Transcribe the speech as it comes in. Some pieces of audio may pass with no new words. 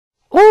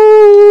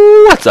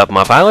What's up,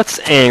 my pilots?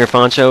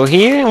 Poncho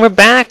here, and we're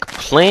back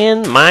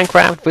playing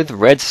Minecraft with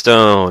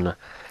Redstone.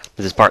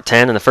 This is part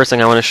 10, and the first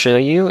thing I want to show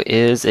you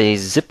is a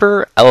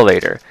zipper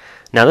elevator.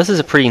 Now, this is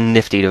a pretty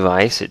nifty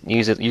device. It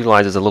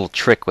utilizes a little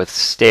trick with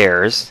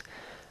stairs,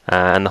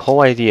 and the whole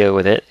idea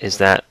with it is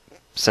that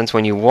since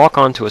when you walk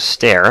onto a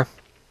stair,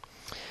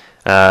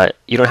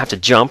 you don't have to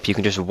jump, you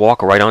can just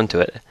walk right onto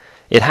it.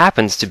 It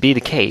happens to be the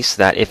case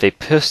that if a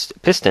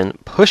piston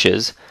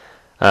pushes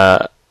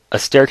a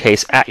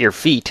staircase at your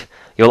feet,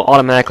 you'll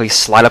automatically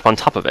slide up on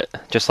top of it,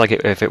 just like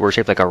if it were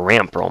shaped like a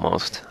ramp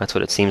almost. That's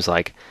what it seems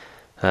like.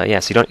 Yeah,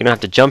 so you don't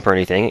have to jump or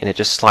anything, and it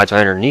just slides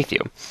right underneath you.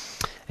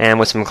 And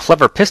with some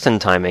clever piston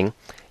timing,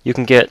 you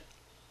can get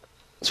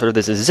sort of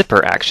this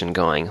zipper action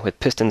going, with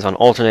pistons on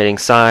alternating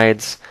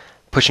sides,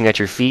 pushing at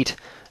your feet,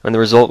 and the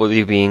result will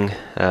be being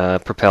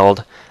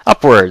propelled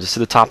upwards to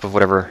the top of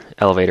whatever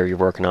elevator you're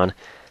working on.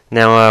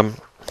 Now,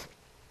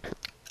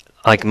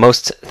 like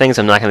most things,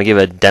 I'm not going to give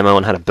a demo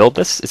on how to build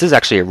this. This is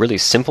actually a really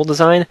simple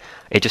design.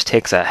 It just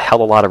takes a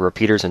hell of a lot of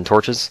repeaters and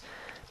torches.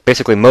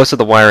 Basically, most of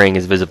the wiring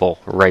is visible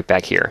right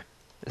back here.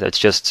 It's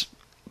just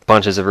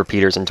bunches of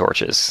repeaters and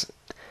torches.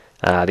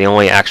 The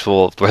only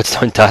actual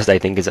redstone dust, I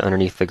think, is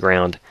underneath the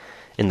ground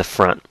in the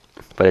front.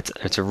 But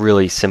it's a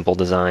really simple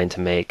design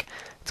to make.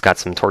 It's got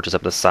some torches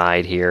up the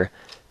side here.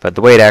 But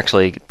the way it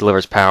actually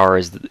delivers power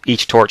is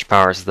each torch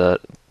powers the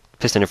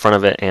piston in front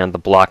of it and the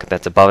block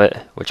that's above it,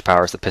 which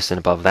powers the piston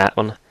above that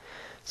one.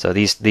 So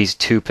these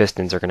two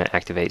pistons are going to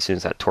activate as soon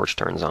as that torch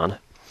turns on.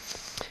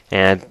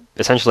 And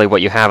essentially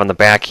what you have on the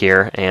back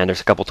here, and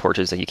there's a couple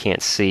torches that you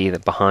can't see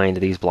that behind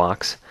these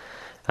blocks,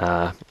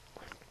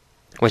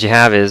 what you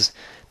have is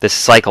this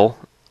cycle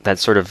that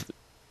sort of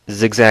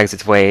zigzags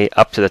its way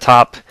up to the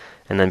top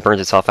and then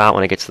burns itself out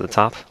when it gets to the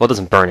top. Well, it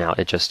doesn't burn out,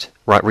 it just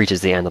reaches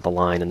the end of the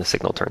line and the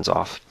signal turns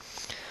off.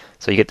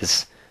 So you get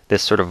this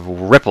sort of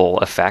ripple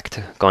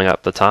effect going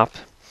up the top,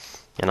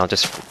 and I'll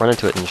just run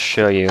into it and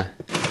show you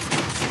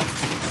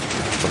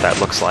what that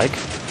looks like.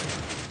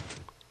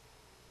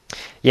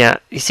 Yeah,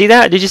 you see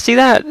that? Did you see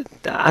that?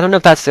 I don't know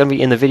if that's going to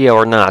be in the video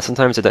or not.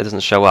 Sometimes it doesn't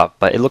show up,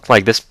 but it looked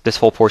like this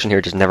whole portion here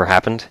just never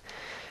happened.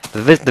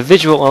 The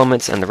visual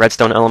elements and the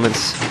redstone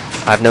elements,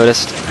 I've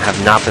noticed,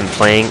 have not been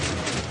playing.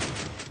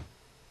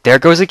 There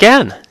it goes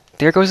again!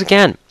 There it goes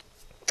again!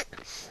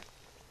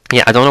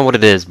 Yeah, I don't know what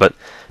it is, but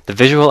the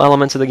visual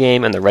elements of the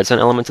game and the redstone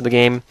elements of the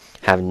game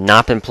have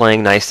not been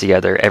playing nice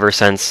together ever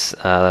since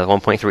the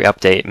 1.3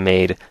 update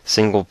made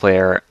single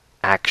player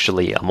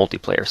actually a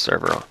multiplayer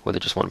server with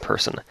just one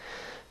person.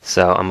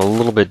 So I'm a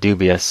little bit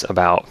dubious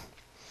about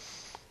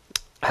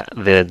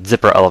the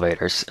zipper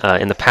elevators.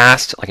 In the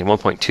past, like in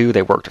 1.2,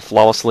 they worked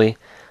flawlessly,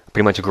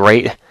 pretty much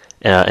great,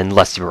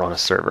 unless you were on a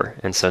server.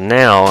 And so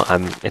now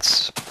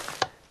it's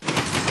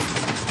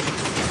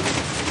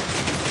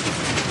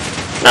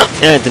no,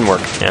 yeah, it didn't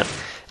work. Yeah.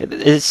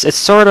 It's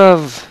sort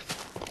of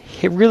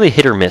really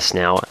hit or miss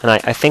now, and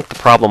I think the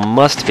problem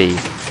must be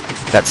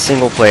that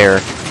single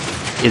player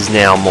is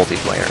now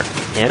multiplayer.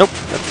 And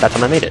that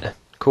time I made it.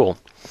 Cool.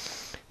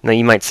 Now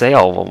you might say,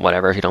 oh, well,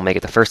 whatever, if you don't make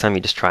it the first time, you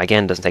just try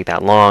again, it doesn't take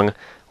that long.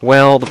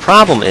 Well, the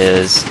problem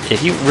is,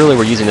 if you really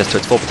were using this to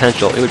its full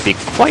potential, it would be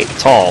quite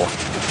tall.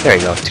 There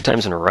you go, 2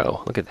 times in a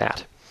row. Look at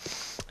that.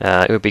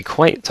 It would be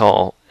quite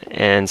tall,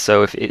 and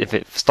so if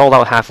it stalled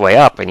out halfway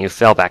up and you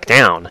fell back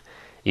down,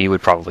 you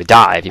would probably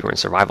die if you were in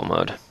survival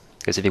mode,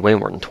 because it'd be way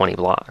more than 20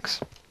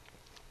 blocks.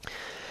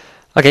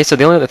 Okay, so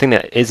the only other thing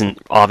that isn't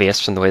obvious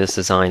from the way this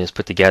design is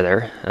put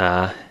together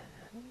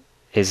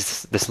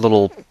is this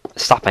little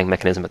stopping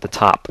mechanism at the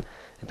top.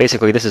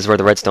 Basically, this is where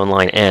the redstone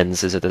line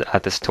ends, is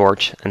at this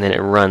torch, and then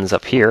it runs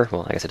up here.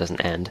 Well, I guess it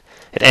doesn't end.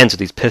 It ends with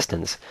these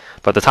pistons,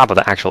 but the top of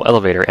the actual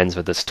elevator ends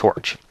with this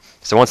torch.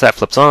 So once that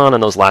flips on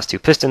and those last 2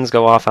 pistons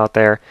go off out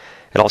there,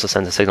 it also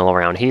sends a signal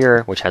around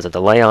here, which has a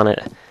delay on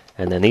it.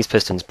 And then these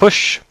pistons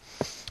push,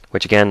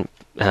 which again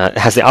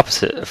has the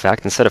opposite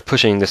effect. Instead of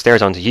pushing the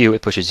stairs onto you,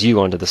 it pushes you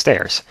onto the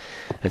stairs.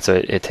 And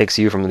so it takes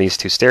you from these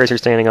 2 stairs you're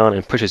standing on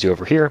and pushes you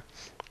over here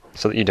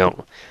so that you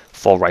don't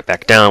fall right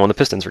back down when the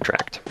pistons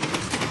retract.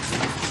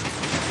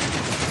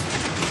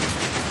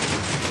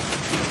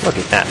 Look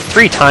at that.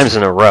 3 times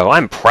in a row.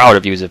 I'm proud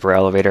of you, Zipper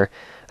Elevator.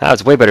 That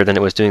was way better than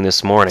it was doing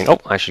this morning. Oh,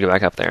 I should go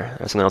back up there.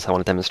 There's something else I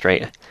want to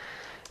demonstrate.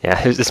 Yeah,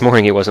 this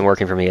morning it wasn't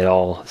working for me at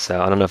all,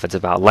 so I don't know if it's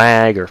about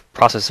lag or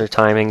processor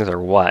timings or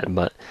what,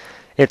 but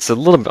it's a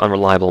little bit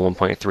unreliable in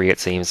 1.3 it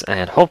seems,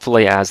 and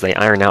hopefully as they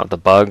iron out the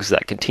bugs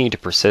that continue to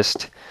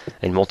persist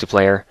in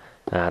multiplayer,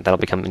 that'll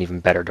become an even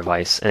better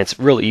device. And it's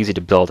really easy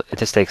to build.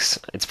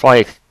 It's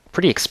probably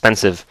pretty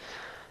expensive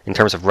in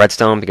terms of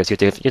redstone, because you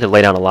have to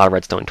lay down a lot of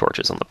redstone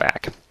torches on the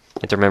back. You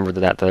have to remember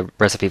that the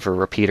recipe for a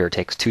repeater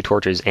takes 2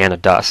 torches and a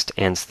dust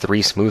and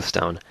 3 smooth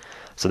stone,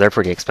 so they're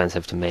pretty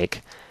expensive to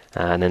make.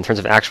 And then in terms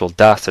of actual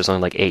dust, there's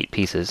only like 8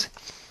 pieces.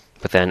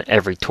 But then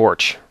every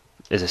torch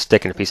is a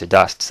stick and a piece of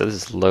dust. So this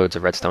is loads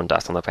of redstone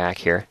dust on the back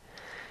here.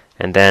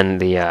 And then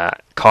the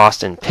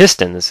cost in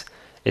pistons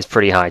is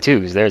pretty high too,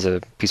 because there's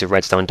a piece of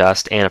redstone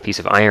dust and a piece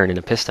of iron in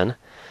a piston.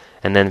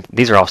 And then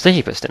these are all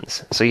sticky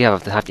pistons, so you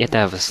have to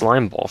have a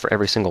slime ball for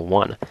every single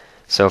one.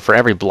 So for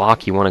every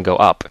block you want to go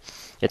up,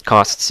 it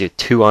costs you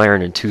 2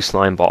 iron and 2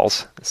 slime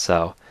balls.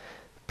 So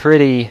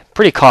pretty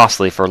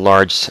costly for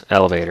large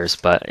elevators.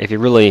 But if you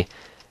really,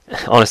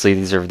 honestly,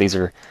 these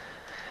are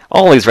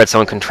all these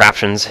redstone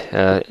contraptions.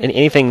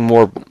 Anything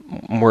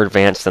more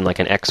advanced than like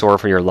an XOR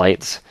for your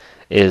lights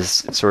is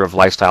sort of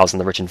lifestyles in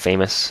the rich and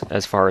famous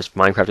as far as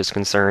Minecraft is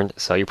concerned.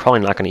 So you're probably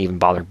not going to even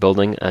bother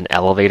building an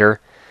elevator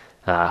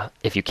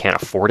if you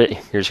can't afford it.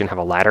 You're just going to have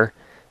a ladder,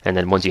 and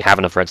then once you have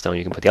enough redstone,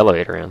 you can put the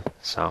elevator in.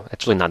 So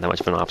it's really not that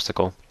much of an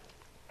obstacle.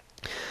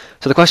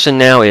 So the question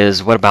now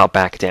is, what about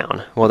back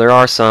down? Well, there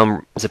are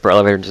some zipper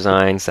elevator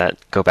designs that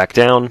go back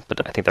down,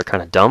 but I think they're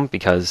kind of dumb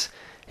because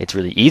it's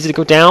really easy to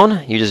go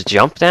down. You just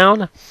jump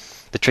down.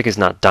 The trick is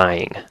not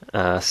dying.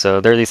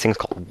 So there are these things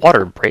called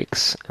water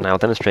breaks, and I'll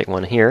demonstrate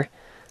one here.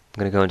 I'm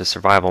going to go into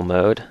survival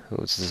mode.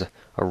 This is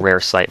a rare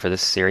sight for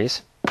this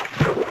series.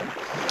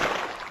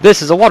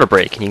 This is a water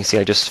break, and you can see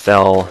I just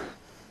fell,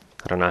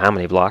 I don't know how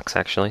many blocks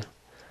actually.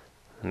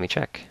 Let me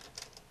check.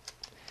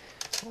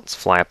 Let's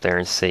fly up there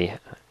and see.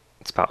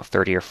 It's about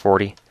 30 or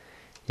 40.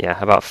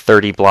 Yeah, about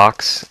 30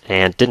 blocks,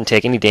 and didn't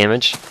take any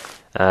damage.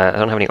 I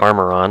don't have any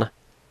armor on,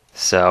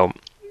 so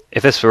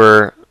if this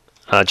were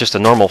just a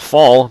normal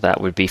fall,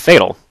 that would be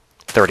fatal.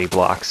 30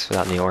 blocks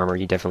without any armor,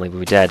 you definitely would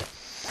be dead.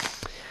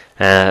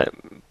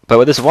 But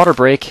with this water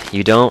break,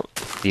 you don't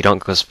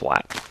go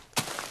splat.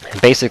 And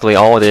basically,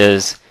 all it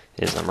is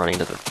I'm running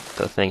into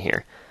the thing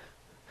here.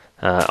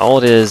 All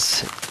it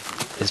is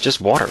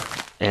just water,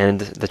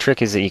 and the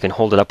trick is that you can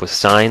hold it up with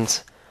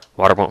signs.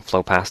 Water won't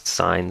flow past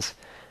signs,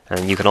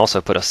 and you can also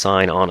put a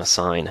sign on a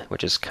sign,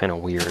 which is kind of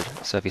weird.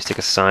 So if you stick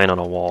a sign on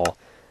a wall,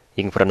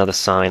 you can put another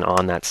sign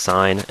on that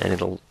sign, and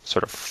it'll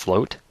sort of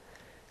float.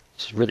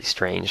 It's really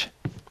strange,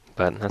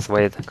 but that's the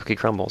way the cookie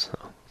crumbles.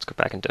 Oh, let's go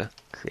back into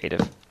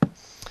creative.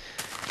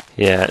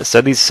 Yeah,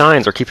 so these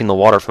signs are keeping the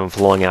water from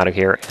flowing out of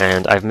here,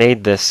 and I've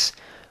made this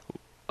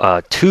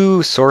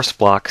 2 source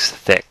blocks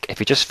thick. If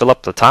you just fill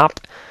up the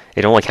top,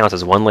 it only counts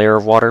as 1 layer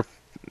of water,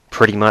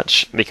 pretty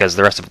much, because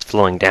the rest of it's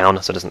flowing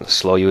down, so it doesn't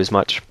slow you as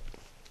much.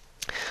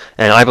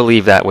 And I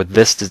believe that with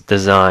this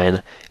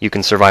design, you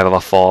can survive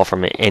a fall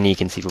from any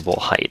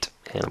conceivable height.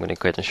 And I'm going to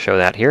go ahead and show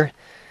that here.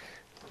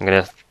 I'm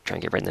going to try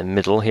and get right in the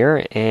middle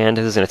here, and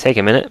this is going to take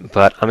a minute,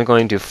 but I'm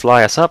going to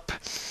fly us up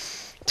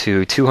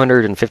to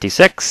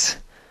 256.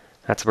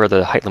 That's where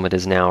the height limit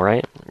is now,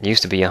 right? It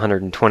used to be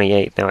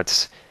 128, now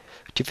it's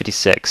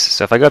 256.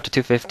 So if I go up to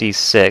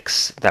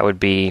 256, that would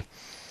be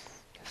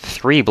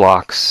 3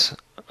 blocks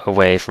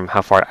away from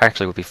how far it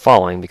actually would be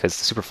falling, because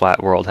the super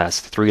flat world has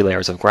 3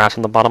 layers of grass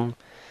on the bottom,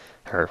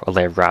 or a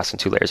layer of grass and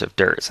 2 layers of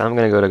dirt. So I'm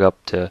going to go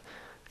up to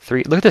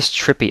 3. Look at this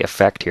trippy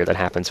effect here that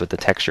happens with the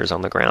textures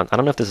on the ground. I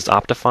don't know if this is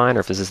Optifine or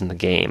if this is in the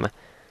game,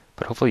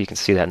 but hopefully you can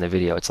see that in the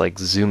video. It's like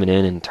zooming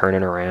in and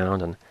turning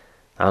around, and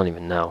I don't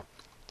even know.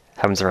 It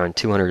happens around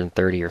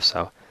 230 or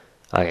so.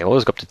 Okay, we'll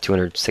just go up to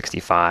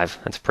 265.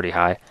 That's pretty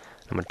high.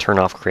 I'm going to turn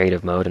off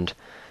creative mode, and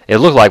it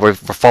looked like we're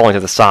falling to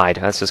the side.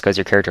 That's just because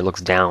your character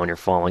looks down when you're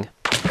falling.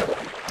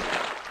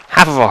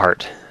 Half of a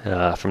heart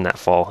from that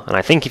fall. And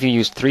I think if you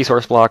used 3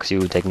 source blocks, you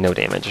would take no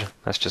damage.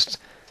 That's just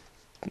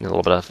a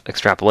little bit of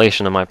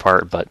extrapolation on my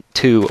part, but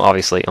 2,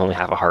 obviously, only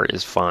half a heart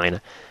is fine,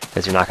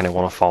 because you're not going to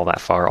want to fall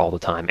that far all the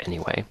time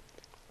anyway.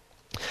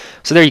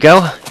 So there you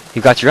go.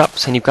 You've got your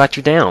ups and you've got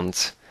your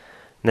downs.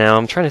 Now,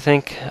 I'm trying to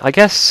think, I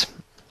guess,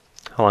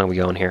 how long are we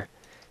going here?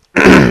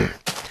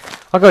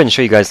 I'll go ahead and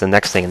show you guys the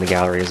next thing in the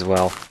gallery as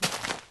well.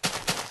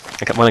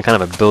 I went on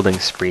kind of a building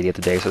spree the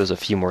other day, so there's a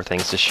few more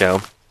things to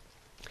show.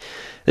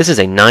 This is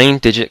a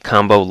 9-digit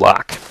combo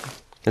lock.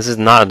 This is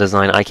not a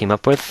design I came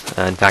up with.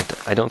 In fact,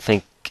 I don't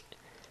think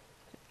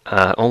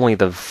only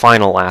the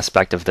final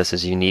aspect of this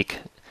is unique.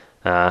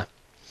 And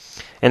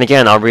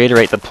again, I'll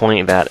reiterate the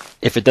point that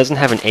if it doesn't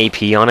have an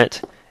AP on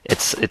it,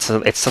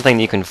 it's something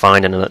you can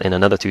find in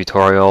another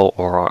tutorial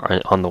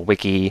or on the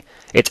wiki.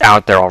 It's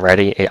out there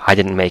already. I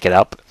didn't make it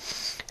up.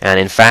 And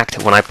in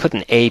fact, when I put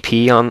an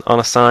AP on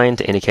a sign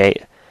to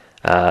indicate,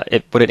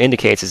 what it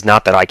indicates is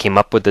not that I came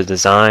up with the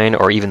design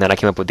or even that I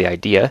came up with the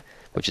idea,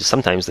 which is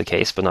sometimes the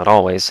case, but not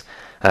always.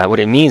 What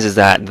it means is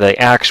that the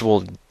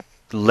actual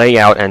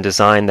layout and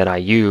design that I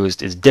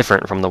used is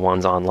different from the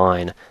ones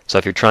online. So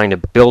if you're trying to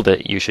build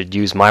it, you should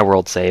use my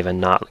world save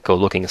and not go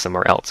looking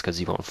somewhere else, because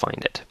you won't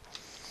find it.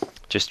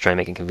 Just try and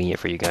make it convenient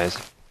for you guys.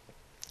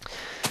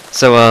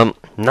 So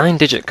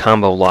 9-digit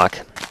combo lock.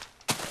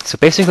 So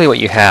basically what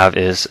you have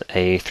is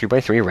a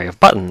 3x3 array of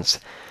buttons,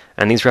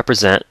 and these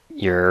represent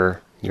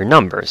your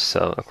numbers.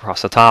 So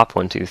across the top,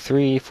 1, 2,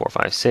 3, 4,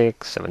 5,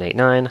 6, 7, 8,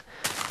 9,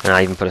 and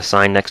I even put a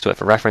sign next to it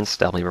for reference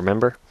to help me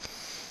remember.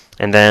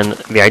 And then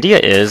the idea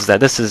is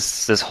that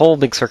this whole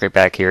big circuit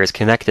back here is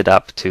connected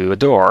up to a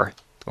door,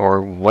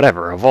 or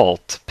whatever, a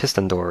vault,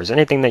 piston doors,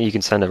 anything that you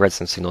can send a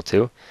redstone signal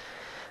to.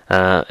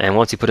 And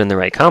once you put in the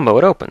right combo,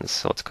 it opens.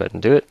 So let's go ahead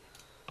and do it.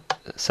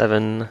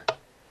 7,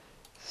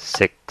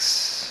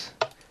 6,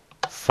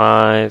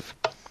 5,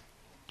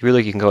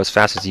 Really, you can go as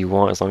fast as you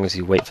want as long as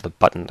you wait for the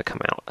button to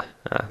come out.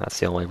 That's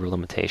the only real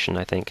limitation,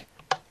 I think.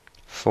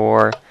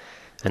 4,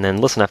 and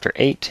then listen after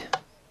 8.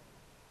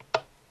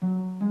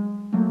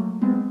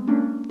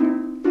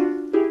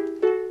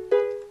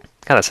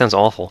 God, that sounds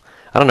awful.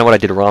 I don't know what I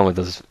did wrong with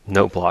those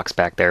note blocks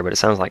back there, but it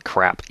sounds like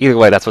crap. Either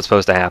way, that's what's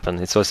supposed to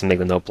happen. It's supposed to make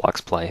the note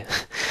blocks play.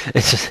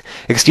 It's just,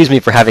 excuse me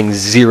for having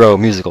zero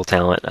musical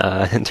talent,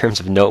 in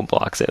terms of note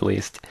blocks at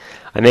least.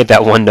 I made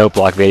that one note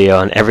block video,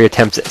 and every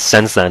attempt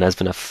since then has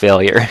been a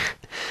failure.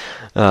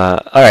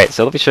 Alright,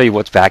 so let me show you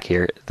what's back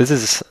here. This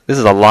is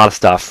a lot of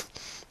stuff,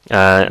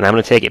 and I'm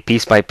going to take it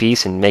piece by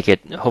piece and make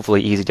it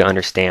hopefully easy to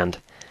understand.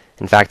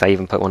 In fact, I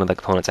even put one of the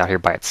components out here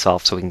by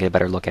itself so we can get a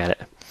better look at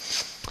it.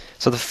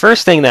 So the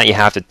first thing that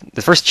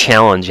the first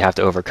challenge you have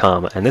to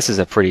overcome, and this is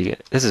a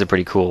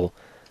pretty cool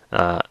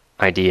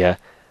idea.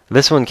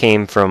 This one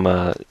came from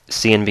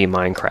CNB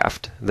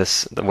Minecraft.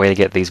 The way to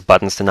get these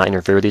buttons to not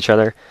interfere with each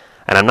other,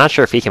 and I'm not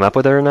sure if he came up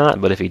with it or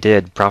not, but if he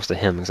did, props to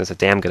him because it's a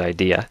damn good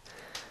idea.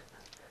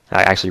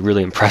 Actually,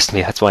 really impressed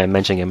me. That's why I'm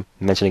mentioning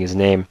his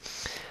name.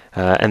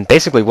 And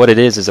basically, what it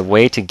is a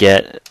way to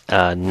get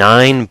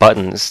 9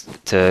 buttons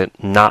to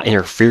not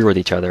interfere with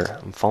each other.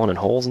 I'm falling in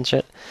holes and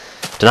shit.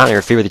 To not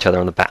interfere with each other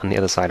on the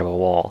other side of a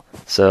wall.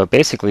 So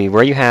basically,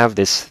 where you have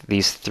these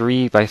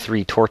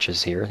 3x3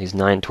 torches here, these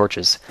 9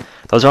 torches,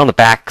 those are on the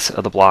backs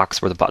of the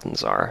blocks where the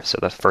buttons are. So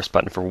the first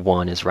button for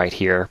 1 is right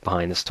here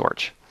behind this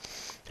torch,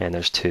 and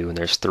there's 2, and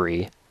there's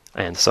 3,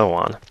 and so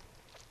on.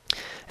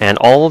 And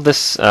all of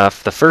this,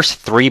 the first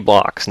 3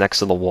 blocks next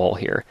to the wall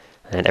here,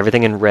 and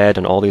everything in red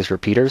and all these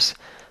repeaters,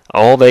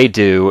 all they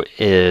do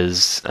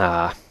is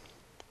this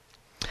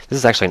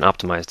is actually an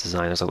optimized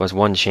design. There's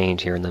one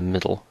change here in the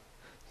middle.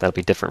 That'll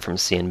be different from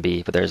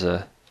CNB, but there's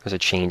a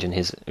change in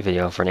his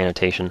video for an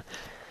annotation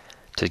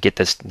to get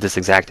this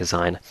exact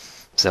design.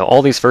 So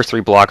all these first 3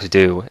 blocks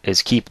do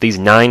is keep these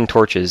 9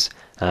 torches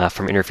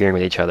from interfering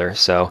with each other.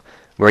 So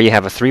where you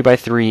have a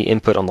 3x3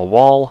 input on the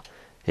wall,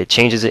 it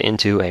changes it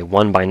into a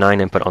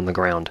 1x9 input on the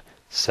ground.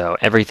 So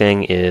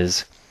everything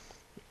is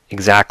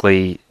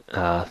exactly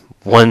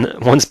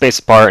one space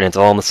apart, and it's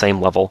all on the same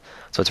level.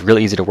 So it's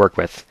really easy to work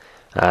with.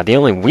 The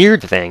only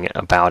weird thing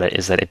about it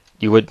is that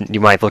you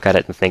might look at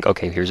it and think,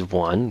 okay, here's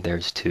 1,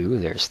 there's 2,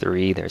 there's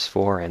 3, there's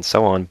 4, and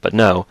so on. But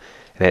no,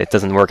 it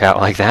doesn't work out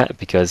like that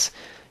because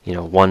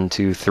 1,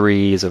 2,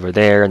 3 is over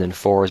there, and then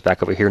 4 is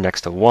back over here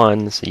next to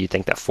 1. So you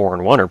think that 4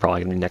 and 1 are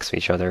probably going to be next to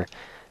each other,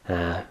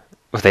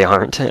 but they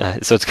aren't.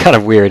 So it's kind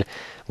of weird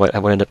what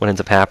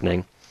ends up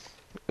happening.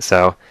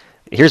 So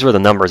here's where the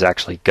numbers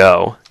actually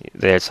go.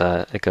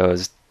 It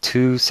goes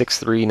 2, 6,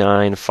 3,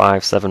 9,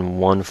 5, 7,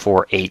 1,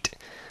 4, 8.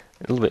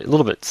 A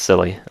little bit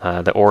silly,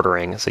 the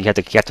ordering. So you have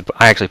to.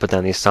 I actually put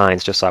down these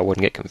signs just so I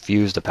wouldn't get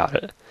confused about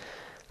it.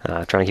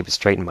 Trying to keep it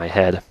straight in my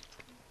head.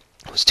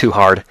 It was too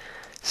hard.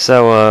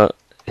 So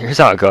here's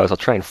how it goes. I'll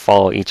try and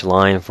follow each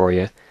line for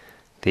you.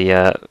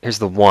 Here's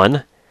the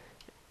 1.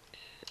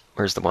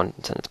 Where's the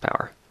 1 send its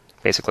power?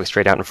 Basically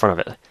straight out in front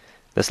of it.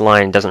 This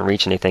line doesn't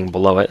reach anything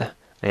below it,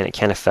 and it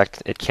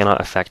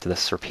cannot affect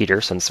this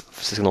repeater since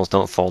signals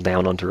don't fall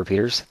down onto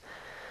repeaters.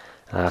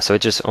 So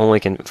it just only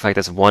can affect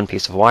this 1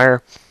 piece of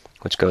wire,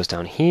 which goes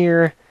down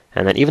here,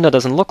 and then even though it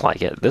doesn't look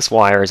like it, this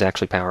wire is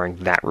actually powering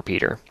that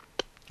repeater,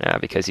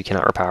 because you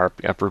cannot power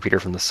up a repeater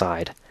from the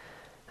side.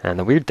 And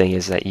the weird thing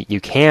is that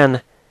you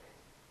can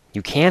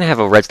have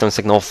a redstone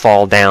signal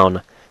fall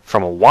down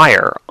from a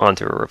wire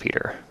onto a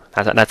repeater.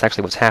 That's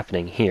actually what's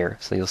happening here.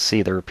 So you'll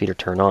see the repeater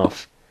turn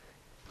off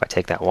if I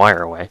take that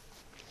wire away.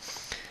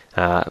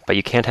 But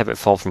you can't have it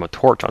fall from a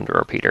torch onto a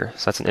repeater.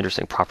 So that's an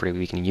interesting property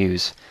we can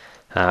use.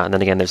 And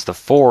then again, there's the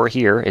 4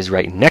 here is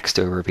right next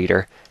to a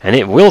repeater, and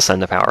it will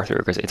send the power through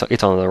because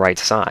it's on the right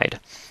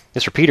side.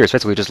 This repeater is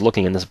basically just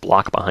looking in this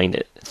block behind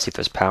it to see if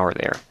there's power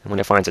there. And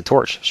when it finds a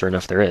torch, sure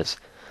enough, there is.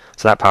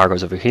 So that power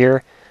goes over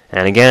here,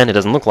 and again, it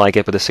doesn't look like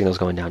it, but the signal's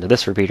going down to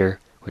this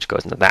repeater, which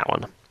goes into that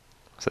one.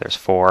 So there's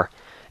 4.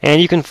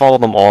 And you can follow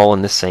them all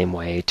in the same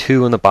way.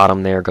 2 in the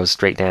bottom there goes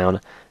straight down,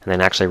 and then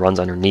actually runs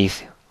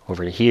underneath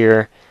over to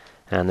here.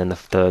 And then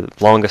the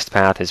longest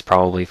path is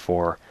probably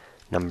for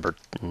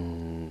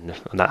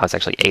that was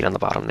actually 8 on the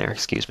bottom there,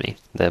 excuse me.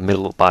 The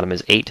middle bottom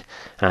is 8,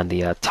 and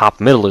the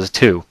top middle is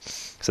 2.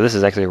 So this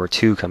is actually where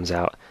 2 comes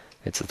out.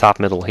 It's the top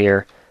middle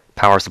here,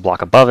 powers the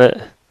block above it.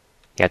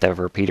 You have to have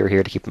a repeater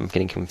here to keep them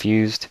getting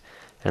confused,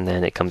 and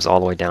then it comes all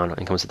the way down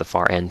and comes to the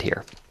far end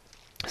here.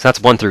 So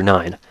that's 1 through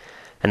 9.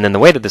 And then the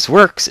way that this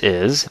works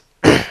is,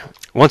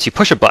 once you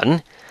push a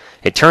button,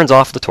 it turns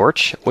off the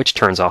torch, which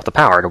turns off the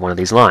power to one of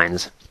these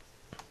lines.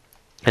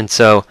 And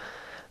so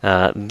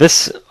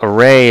this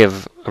array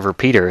of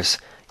repeaters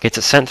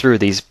gets sent through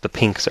the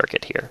pink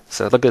circuit here.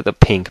 So look at the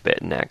pink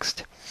bit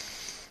next.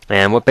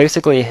 And what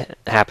basically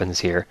happens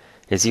here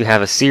is you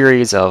have a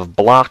series of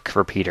block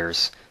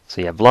repeaters.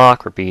 So you have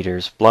block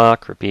repeaters,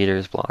 block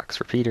repeaters, blocks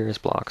repeaters,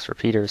 blocks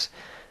repeaters,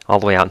 all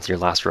the way out into your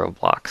last row of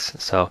blocks.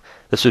 So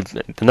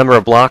the number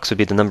of blocks would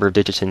be the number of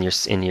digits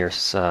in your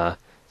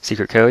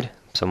secret code.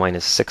 So mine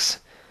is 6.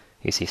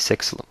 You see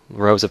 6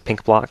 rows of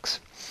pink blocks.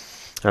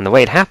 And the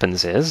way it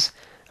happens is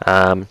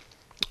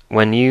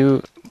when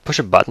you push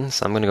a button,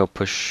 so I'm going to go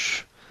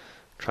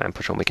try and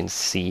push one we can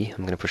see.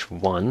 I'm going to push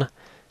 1,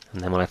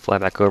 and then when I fly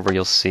back over,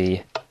 you'll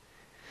see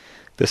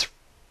this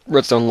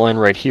redstone line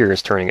right here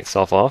is turning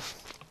itself off.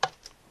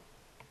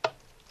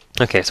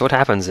 Okay, so what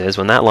happens is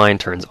when that line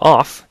turns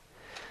off,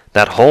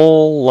 that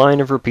whole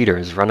line of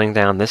repeaters running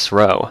down this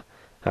row,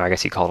 or I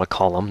guess you call it a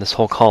column, this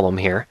whole column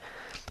here,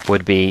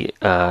 would be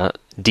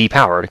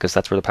depowered, because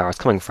that's where the power is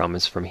coming from,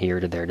 is from here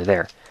to there to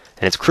there.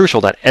 And it's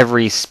crucial that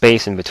every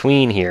space in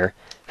between here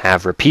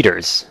have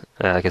repeaters,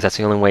 because that's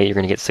the only way you're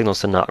going to get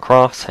signals to not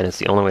cross, and it's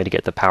the only way to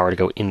get the power to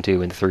go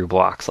into and through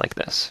blocks like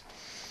this.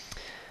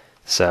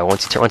 So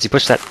once you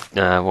push that,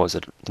 what was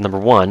it, number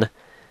 1,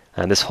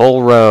 this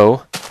whole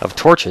row of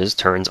torches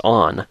turns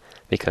on,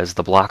 because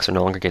the blocks are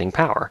no longer getting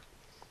power.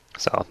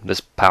 So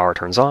this power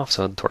turns off,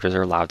 so the torches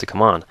are allowed to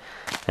come on.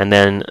 And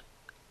then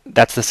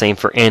that's the same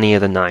for any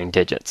of the 9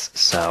 digits.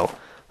 So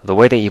the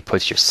way that you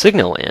put your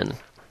signal in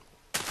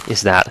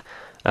is that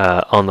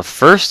on the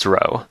first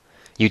row,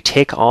 you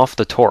take off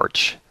the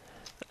torch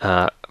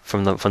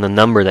from the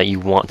number that you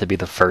want to be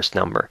the first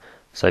number.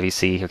 So if you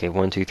see, okay,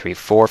 1, 2, 3,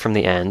 4 from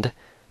the end,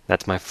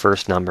 that's my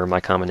first number, my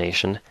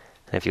combination.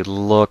 And if you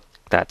look,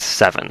 that's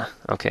 7.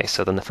 Okay,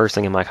 so then the first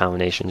thing in my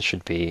combination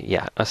should be,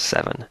 yeah, a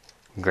 7.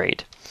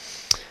 Great.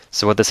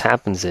 So what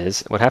happens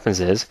is,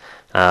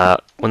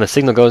 when the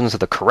signal goes into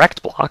the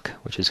correct block,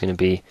 which is going to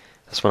be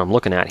this one I'm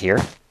looking at here,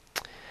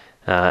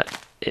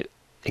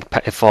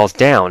 it falls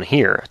down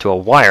here to a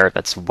wire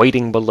that's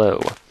waiting below.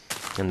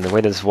 And the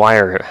way this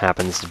wire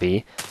happens to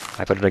be,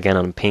 I put it again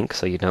on pink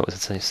so you know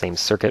it's the same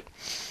circuit.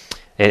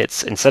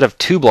 It's instead of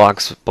 2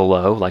 blocks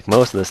below, like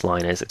most of this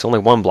line is, it's only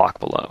 1 block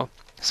below.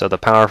 So the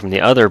power from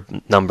the other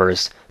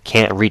numbers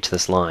can't reach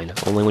this line.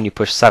 Only when you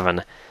push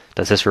 7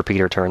 does this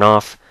repeater turn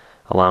off,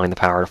 allowing the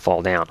power to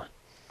fall down.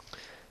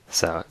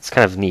 So it's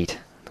kind of neat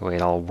the way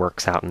it all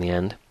works out in the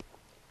end.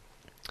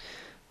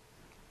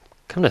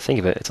 Come to think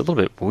of it, it's a little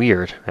bit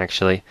weird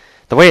actually.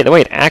 The way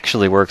it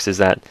actually works is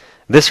that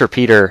this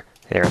repeater,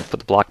 there, put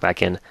the block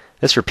back in,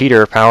 this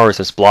repeater powers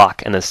this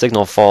block and the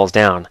signal falls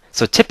down.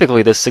 So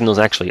typically this signal is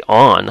actually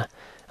on,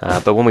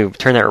 but when we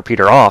turn that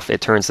repeater off,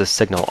 it turns this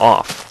signal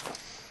off.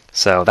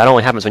 So that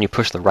only happens when you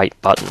push the right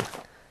button,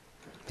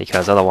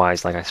 because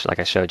otherwise, like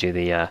I showed you,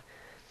 the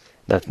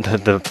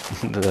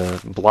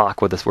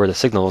block with where the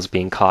signal is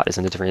being caught is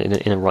in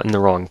the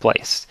wrong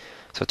place.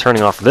 So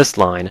turning off this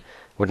line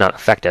would not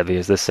affect it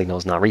because this signal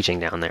is not reaching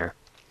down there.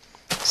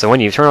 So when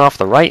you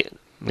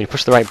when you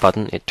push the right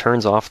button, it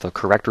turns off the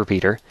correct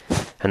repeater,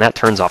 and that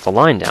turns off the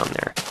line down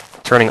there.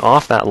 Turning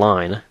off that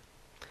line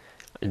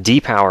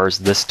depowers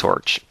this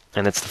torch,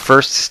 and it's the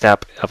first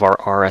step of our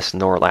RS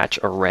NOR latch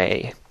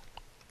array.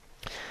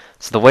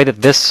 So the way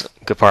that this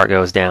part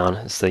goes down,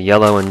 is the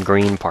yellow and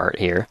green part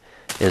here,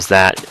 is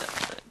that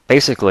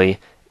basically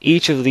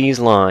each of these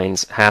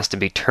lines has to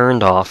be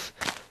turned off,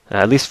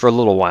 at least for a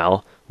little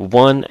while,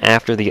 one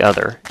after the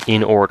other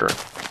in order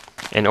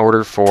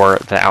for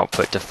the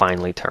output to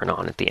finally turn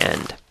on at the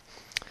end.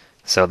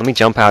 So let me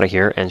jump out of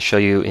here and show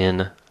you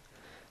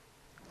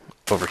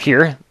over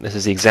here. This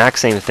is the exact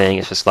same thing,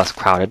 it's just less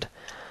crowded.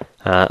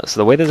 So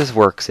the way that this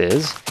works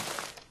is,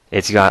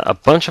 it's got a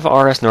bunch of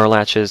RS NOR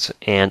latches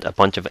and a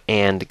bunch of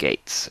AND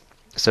gates.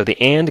 So the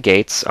AND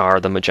gates are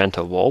the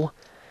magenta wool.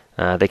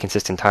 They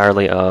consist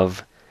entirely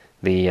of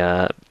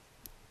the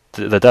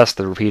dust,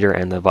 the repeater,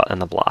 and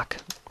the block.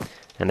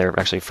 And they're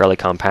actually fairly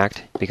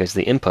compact because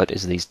the input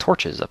is these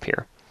torches up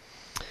here.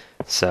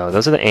 So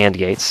those are the AND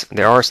gates.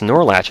 The RS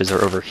NOR latches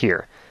are over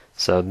here.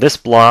 So this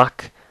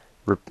block,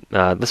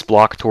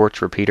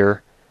 torch,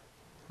 repeater,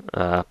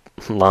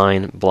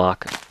 line,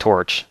 block,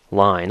 torch,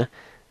 line.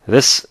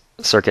 This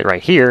circuit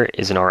right here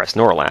is an RS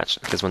NOR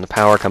latch, because when the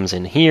power comes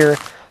in here,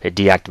 it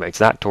deactivates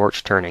that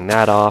torch, turning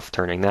that off,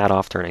 turning that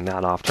off, turning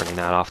that off, turning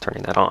that off,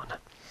 turning that on.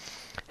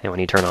 And when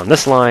you turn on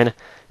this line, it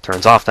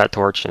turns off that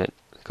torch and it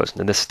goes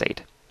into this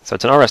state. So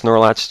it's an RS NOR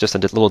latch, just a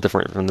little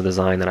different from the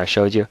design that I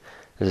showed you.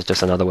 This is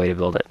just another way to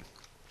build it.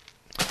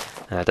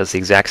 It does the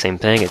exact same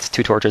thing. It's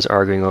 2 torches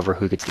arguing over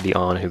who gets to be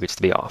on and who gets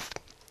to be off.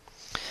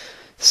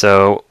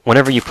 So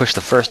whenever you push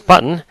the first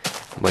button,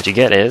 what you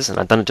get is, and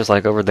I've done it just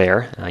like over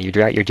there, you're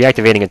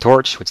deactivating a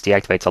torch, which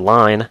deactivates a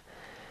line,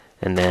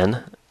 and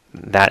then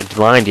that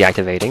line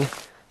deactivating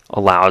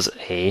allows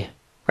a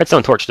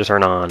redstone torch to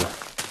turn on.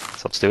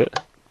 So let's do it.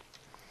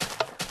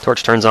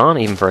 Torch turns on,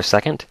 even for a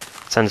second,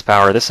 sends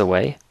power this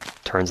away,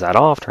 turns that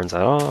off,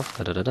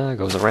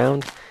 goes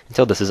around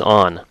until this is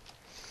on.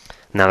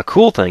 Now the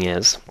cool thing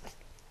is,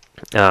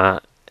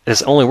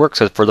 this only works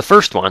for the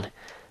first one.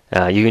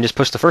 You can just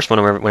push the first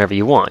one whenever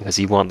you want, because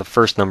you want the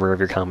first number of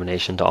your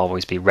combination to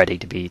always be ready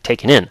to be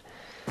taken in.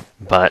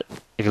 But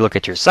if you look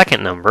at your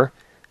second number,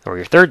 or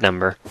your third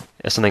number,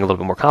 there's something a little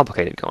bit more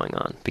complicated going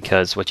on,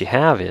 because what you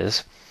have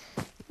is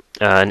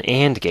an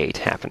AND gate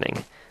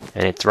happening,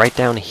 and it's right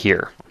down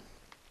here.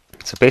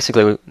 So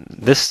basically,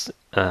 this,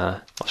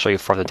 I'll show you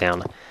farther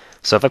down.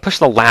 So if I push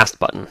the last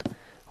button,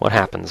 what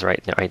happens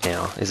right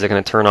now? Is it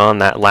going to turn on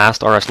that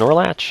last RS NOR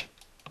latch?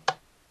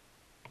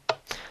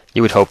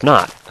 You would hope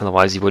not,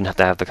 otherwise you wouldn't have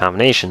to have the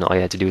combination. All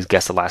you had to do is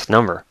guess the last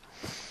number.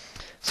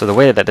 So the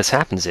way that this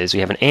happens is we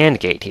have an AND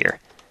gate here.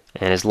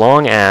 And as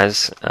long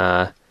as,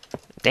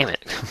 damn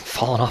it,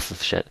 falling off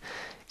of shit.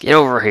 Get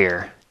over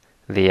here.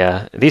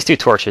 These two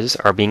torches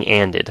are being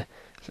ANDed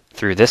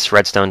through this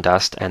redstone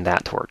dust and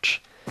that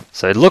torch.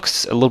 So it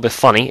looks a little bit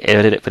funny,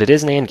 but it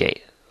is an AND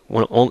gate.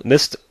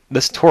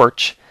 This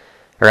torch,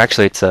 or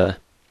actually it's a,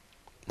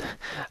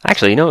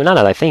 actually, now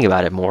that I think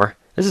about it more,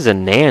 this is a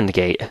NAND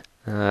gate.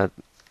 The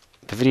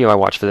video I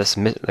watched for this,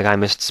 the guy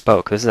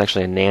misspoke. This is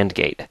actually a NAND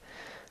gate.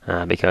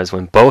 Because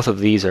when both of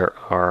these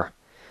are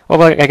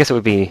well, I guess it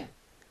would be,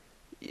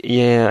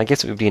 yeah, I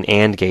guess it would be an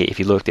AND gate if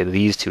you looked at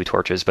these two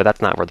torches, but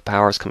that's not where the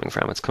power is coming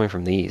from. It's coming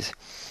from these.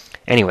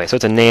 Anyway, so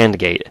it's a NAND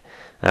gate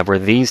where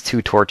these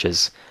two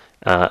torches,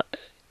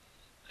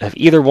 if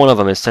either one of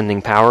them is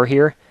sending power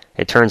here,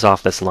 it turns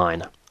off this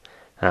line,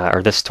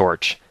 or this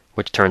torch,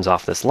 which turns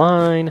off this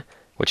line,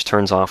 which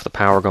turns off the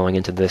power going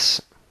into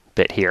this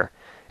bit here.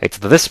 It's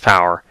this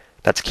power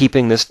that's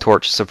keeping this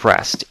torch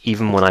suppressed,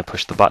 even when I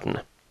push the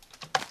button.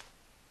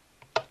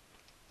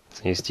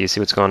 Do you see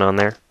what's going on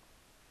there?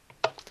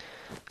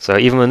 So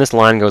even when this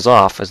line goes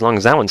off, as long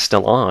as that one's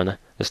still on,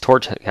 this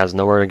torch has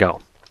nowhere to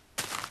go.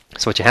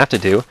 So what you have to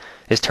do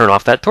is turn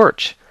off that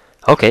torch.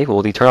 Okay,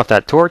 well, you turn off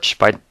that torch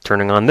by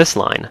turning on this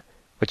line,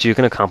 which you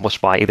can accomplish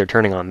by either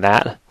turning on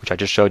that, which I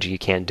just showed you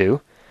can't do,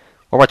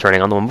 or by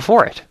turning on the one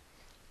before it.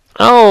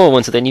 Oh,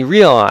 and so then you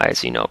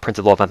realize,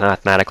 principle of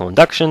mathematical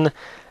induction,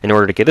 in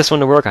order to get this one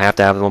to work, I have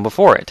to have the one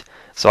before it.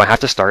 So I have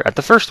to start at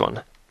the first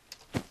one.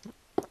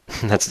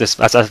 That's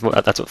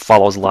what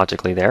follows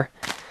logically there.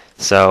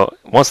 So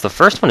once the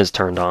first one is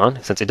turned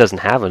on, since it doesn't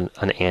have an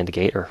AND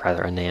gate, or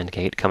rather a NAND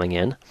gate coming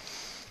in,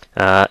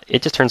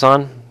 it just turns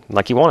on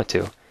like you want it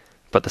to.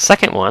 But the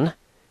second one,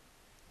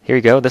 here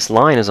you go, this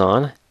line is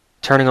on,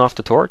 turning off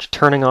the torch,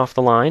 turning off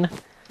the line,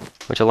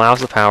 which allows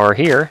the power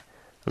here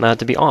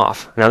to be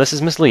off. Now this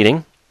is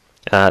misleading.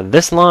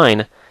 This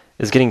line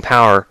is getting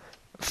power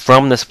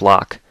from this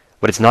block,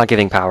 but it's not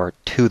giving power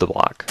to the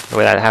block. The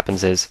way that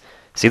happens is,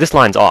 see, this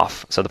line's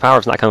off, so the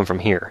power's not coming from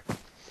here.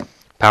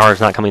 Power is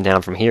not coming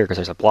down from here because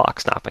there's a block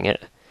stopping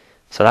it.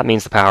 So that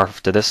means the power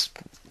to this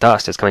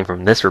dust is coming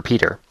from this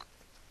repeater,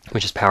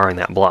 which is powering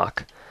that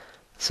block.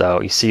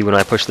 So you see when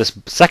I push this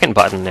second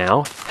button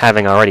now,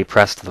 having already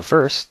pressed the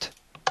first,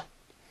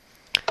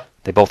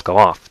 they both go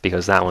off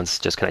because that one's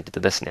just connected to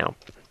this now.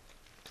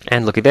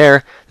 And looky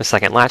there, the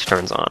second latch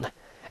turns on.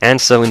 And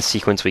so in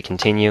sequence we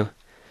continue.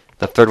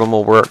 The third one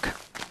will work.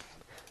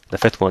 The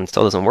fifth one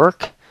still doesn't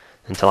work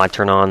until I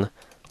turn on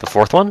the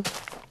fourth one.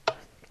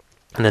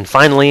 And then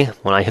finally,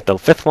 when I hit the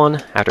fifth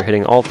one, after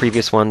hitting all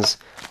previous ones,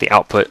 the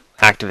output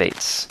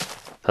activates.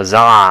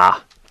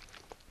 Huzzah!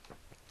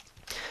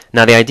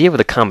 Now the idea with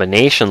a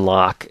combination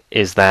lock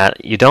is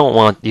that you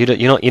don't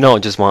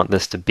just want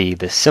this to be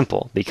this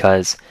simple,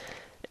 because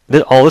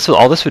all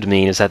this would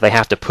mean is that they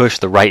have to push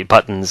the right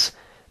buttons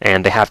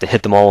and they have to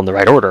hit them all in the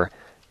right order,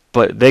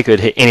 but they could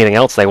hit anything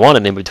else they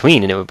wanted in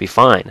between and it would be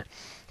fine.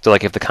 So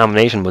like if the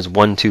combination was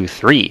 1, 2,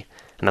 3,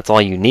 and that's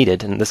all you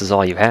needed, and this is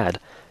all you had,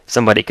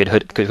 somebody could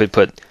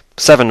put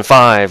 7,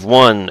 5,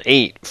 1,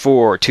 8,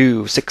 4,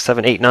 2, 6,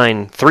 7, 8,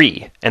 9,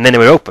 3, and then it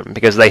would open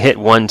because they hit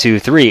 1, 2,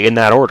 3 in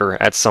that order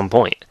at some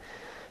point.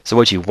 So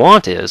what you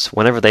want is,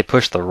 whenever they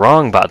push the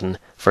wrong button,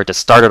 for it to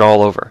start it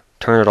all over,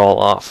 turn it all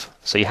off,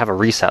 so you have a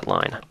reset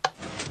line.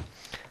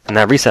 And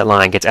that reset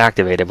line gets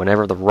activated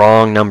whenever the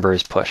wrong number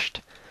is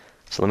pushed.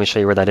 So let me show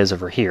you where that is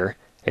over here.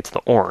 It's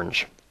the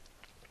orange.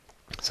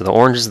 So the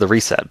orange is the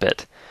reset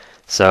bit.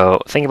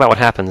 So think about what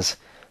happens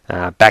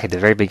back at the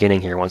very beginning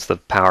here once the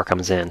power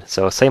comes in.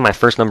 So say my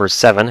first number is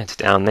 7, it's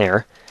down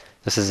there.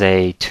 This is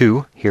a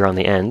 2 here on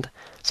the end.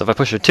 So if I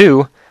push a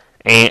 2,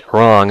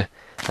 wrong,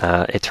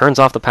 it turns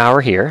off the power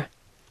here,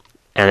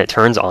 and it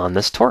turns on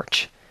this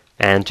torch.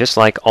 And just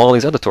like all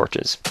these other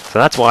torches. So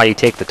that's why you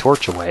take the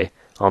torch away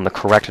on the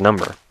correct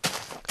number.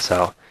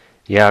 So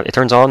yeah, it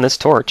turns on this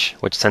torch,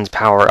 which sends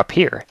power up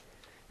here.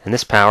 And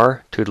this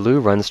power,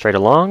 toodaloo, runs straight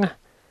along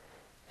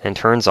and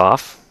turns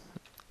off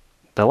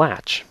the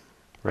latch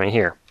right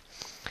here.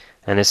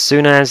 And as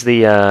soon as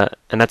and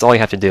that's all you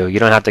have to do. You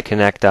don't have to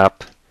connect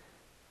up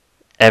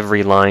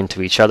every line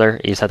to each other.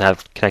 You just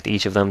have to connect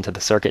each of them to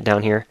the circuit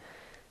down here.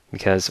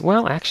 Because,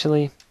 well,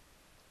 actually,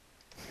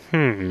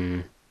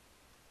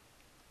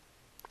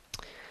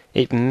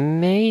 it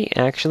may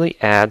actually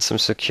add some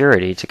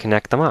security to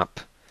connect them up.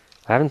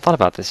 I haven't thought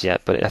about this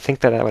yet, but I think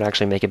that would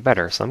actually make it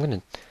better. So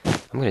I'm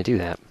gonna do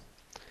that.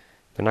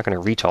 They're not gonna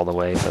reach all the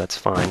way, but that's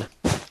fine.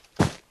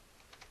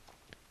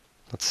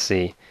 Let's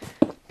see,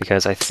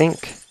 because I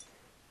think,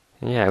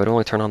 yeah, I would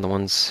only turn on the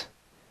ones,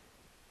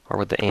 or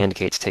would the AND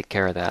gates take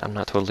care of that? I'm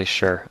not totally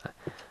sure.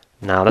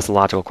 Now that's a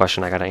logical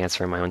question I gotta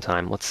answer in my own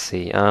time. Let's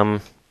see. Okay,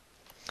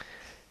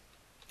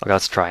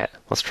 let's try it.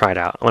 Let's try it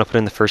out. I want to put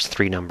in the first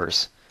 3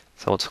 numbers.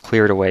 So let's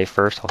clear it away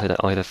first. I'll hit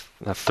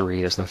a 3.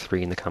 There's no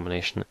 3 in the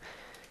combination.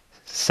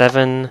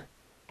 7,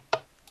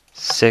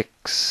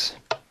 6,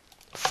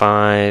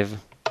 5.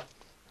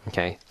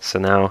 Okay, so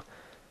now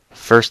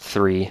first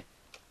 3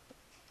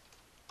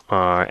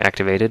 are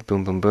activated.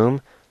 Boom, boom,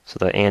 boom. So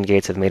the AND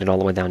gates have made it all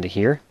the way down to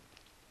here.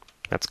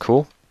 That's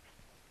cool.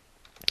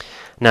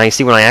 Now you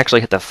see when I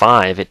actually hit the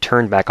 5, it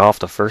turned back off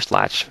the first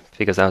latch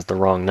because that was the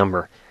wrong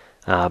number.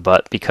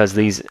 But because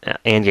these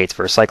AND gates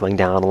were cycling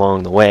down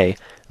along the way,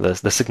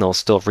 the signal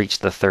still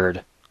reached the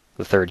third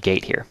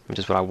gate here, which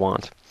is what I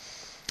want.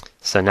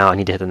 So now I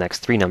need to hit the next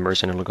 3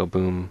 numbers, and it'll go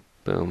boom,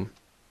 boom,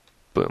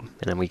 boom,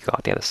 and then we go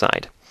out the other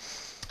side.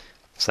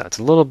 So it's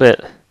a little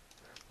bit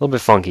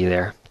funky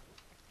there.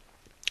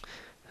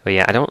 But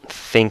yeah, I don't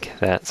think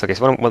that's okay.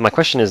 So what my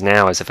question is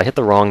now is, if I hit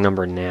the wrong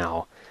number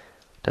now,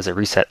 does it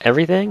reset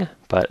everything?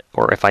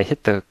 Or if I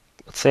hit the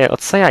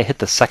let's say I hit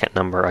the second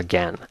number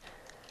again.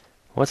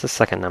 What's the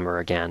second number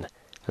again?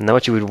 And then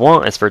what you would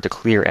want is for it to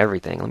clear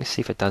everything. Let me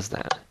see if it does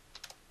that.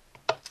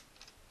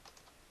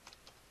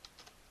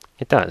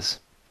 It does.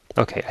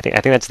 Okay, I think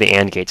that's the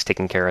AND gates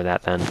taking care of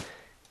that then.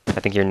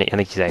 I think you're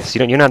safe. So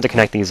you don't have to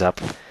connect these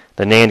up.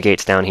 The NAND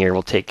gates down here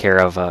will take care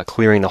of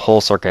clearing the whole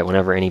circuit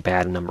whenever any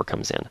bad number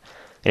comes in.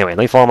 Anyway,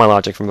 let me follow my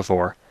logic from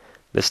before.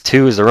 This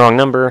 2 is the wrong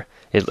number.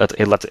 It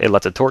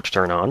lets a torch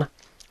turn on,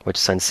 which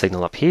sends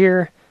signal up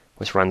here,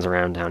 which runs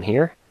around down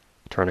here,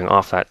 turning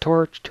off that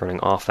torch, turning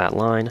off that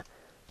line,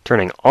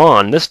 turning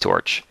on this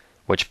torch,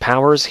 which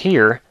powers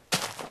here,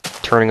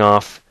 turning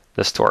off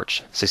this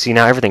torch. So see,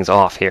 now everything's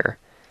off here.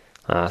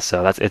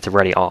 So it's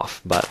already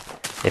off. But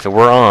if it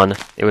were on,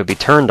 it would be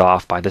turned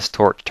off by this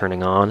torch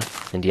turning on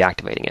and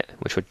deactivating it,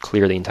 which would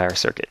clear the entire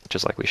circuit,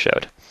 just like we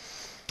showed.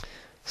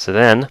 So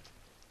then,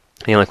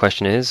 the only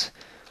question is,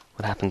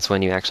 what happens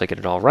when you actually get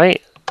it all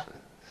right?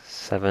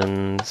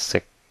 7,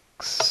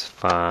 6,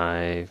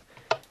 5,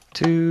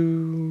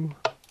 2,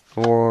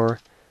 4,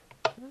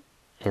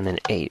 and then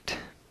 8.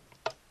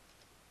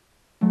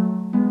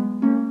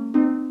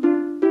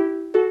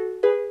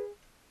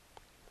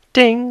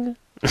 Ding!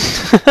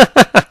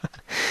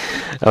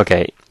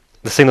 Okay,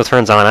 the signal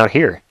turns on out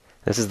here.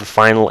 This is the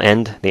final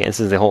end. This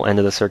is the whole end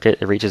of the circuit.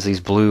 It reaches these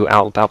blue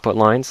output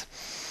lines.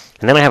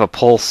 And then I have a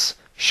pulse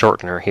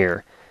shortener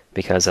here,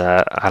 because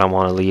I don't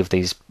want to leave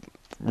these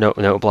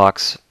note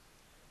blocks.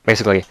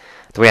 Basically,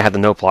 the way I have the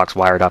note blocks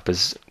wired up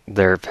is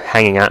they're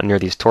hanging out near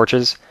these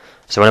torches.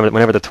 So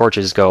whenever the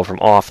torches go from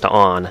off to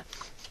on,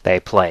 they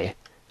play.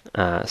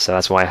 So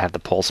that's why I have the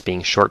pulse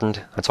being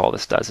shortened. That's all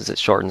this does, is it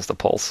shortens the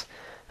pulse.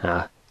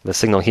 The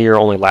signal here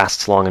only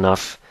lasts long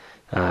enough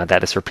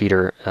that this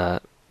repeater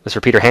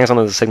hangs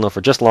onto the signal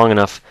for just long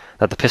enough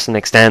that the piston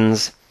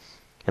extends,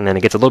 and then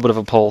it gets a little bit of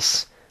a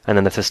pulse, and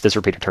then this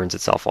repeater turns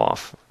itself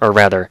off. Or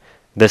rather,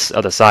 this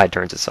other side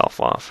turns itself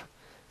off.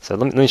 So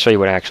let me show you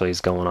what actually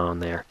is going on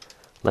there.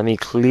 Let me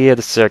clear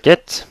the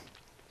circuit.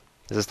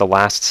 This is the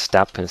last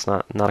step, and it's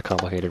not a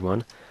complicated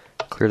one.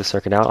 Clear the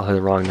circuit out. I'll hit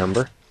the wrong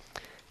number.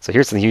 So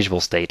here's the usual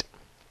state.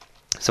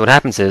 So what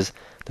happens is,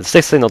 the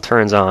signal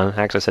turns on.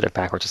 I actually said it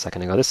backwards a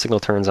second ago. This signal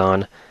turns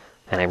on,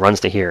 and it runs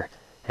to here.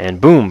 And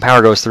boom,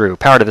 power goes through.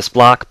 Power to this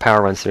block,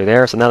 power runs through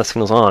there. So now the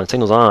signal's on.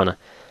 Signal's on.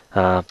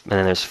 And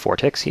then there's 4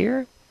 ticks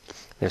here.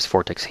 There's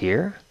 4 ticks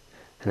here.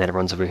 And then it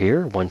runs over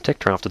here. 1 tick,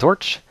 turn off the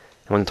torch.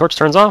 And when the torch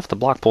turns off, the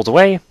block pulls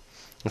away.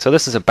 And so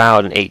this is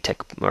about an 8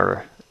 tick,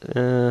 or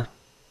a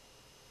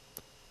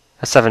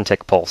 7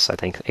 tick pulse, I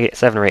think.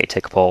 7 or 8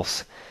 tick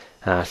pulse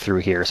through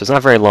here. So it's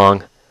not very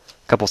long,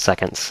 a couple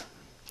seconds.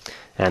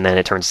 And then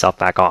it turns itself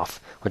back off,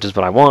 which is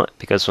what I want,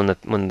 because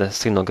when the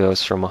signal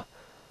goes from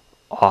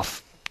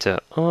off to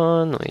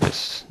on, let me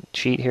just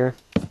cheat here.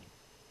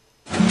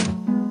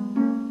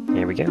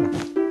 There we go.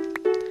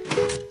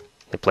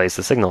 It plays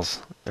the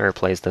signals, or it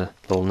plays the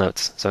little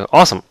notes. So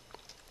awesome.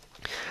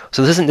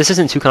 So this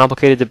isn't too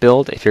complicated to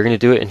build. If you're going to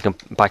do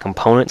it by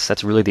components,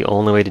 that's really the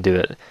only way to do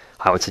it.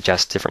 I would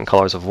suggest different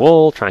colors of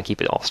wool. Try and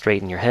keep it all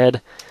straight in your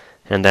head,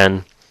 and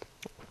then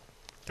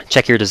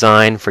check your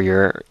design for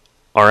your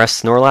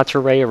RS Snorlatch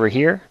array over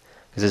here,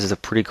 because this is a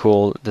pretty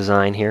cool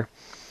design here,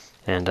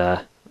 and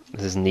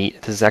this is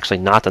neat. This is actually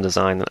not the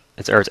design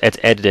it's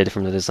edited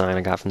from the design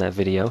I got from that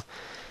video,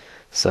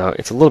 so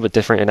it's a little bit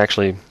different. It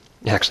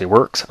actually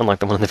works, unlike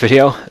the one in the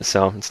video,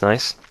 so it's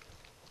nice.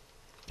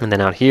 And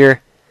then out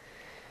here,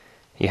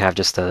 you have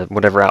just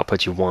whatever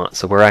output you want.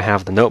 So where I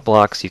have the note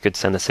blocks, you could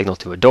send the signal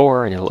to a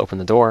door, and it'll open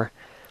the door.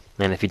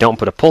 And if you don't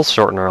put a pulse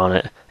shortener on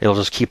it, it'll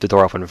just keep the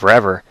door open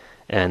forever.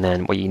 And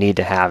then what you need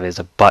to have is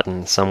a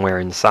button somewhere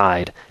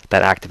inside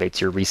that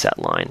activates your reset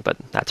line, but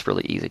that's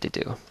really easy to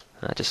do.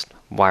 Just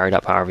wire it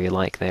up however you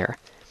like there.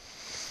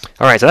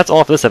 Alright, so that's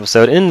all for this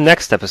episode. In the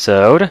next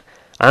episode,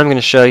 I'm going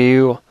to show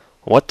you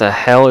what the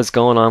hell is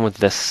going on with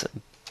this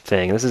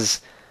thing. This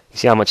is, you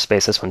see how much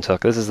space this one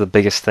took. This is the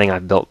biggest thing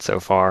I've built so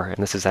far,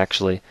 and this is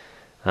actually,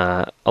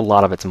 a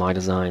lot of it's my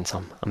design,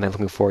 so I'm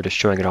looking forward to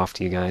showing it off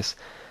to you guys.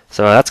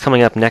 So that's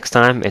coming up next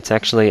time. It's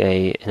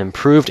actually an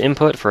improved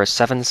input for a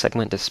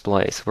 7-segment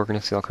display, so we're going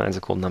to see all kinds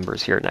of cool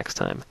numbers here next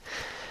time.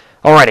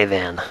 Alrighty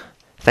then.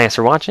 Thanks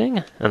for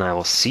watching, and I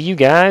will see you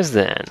guys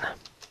then.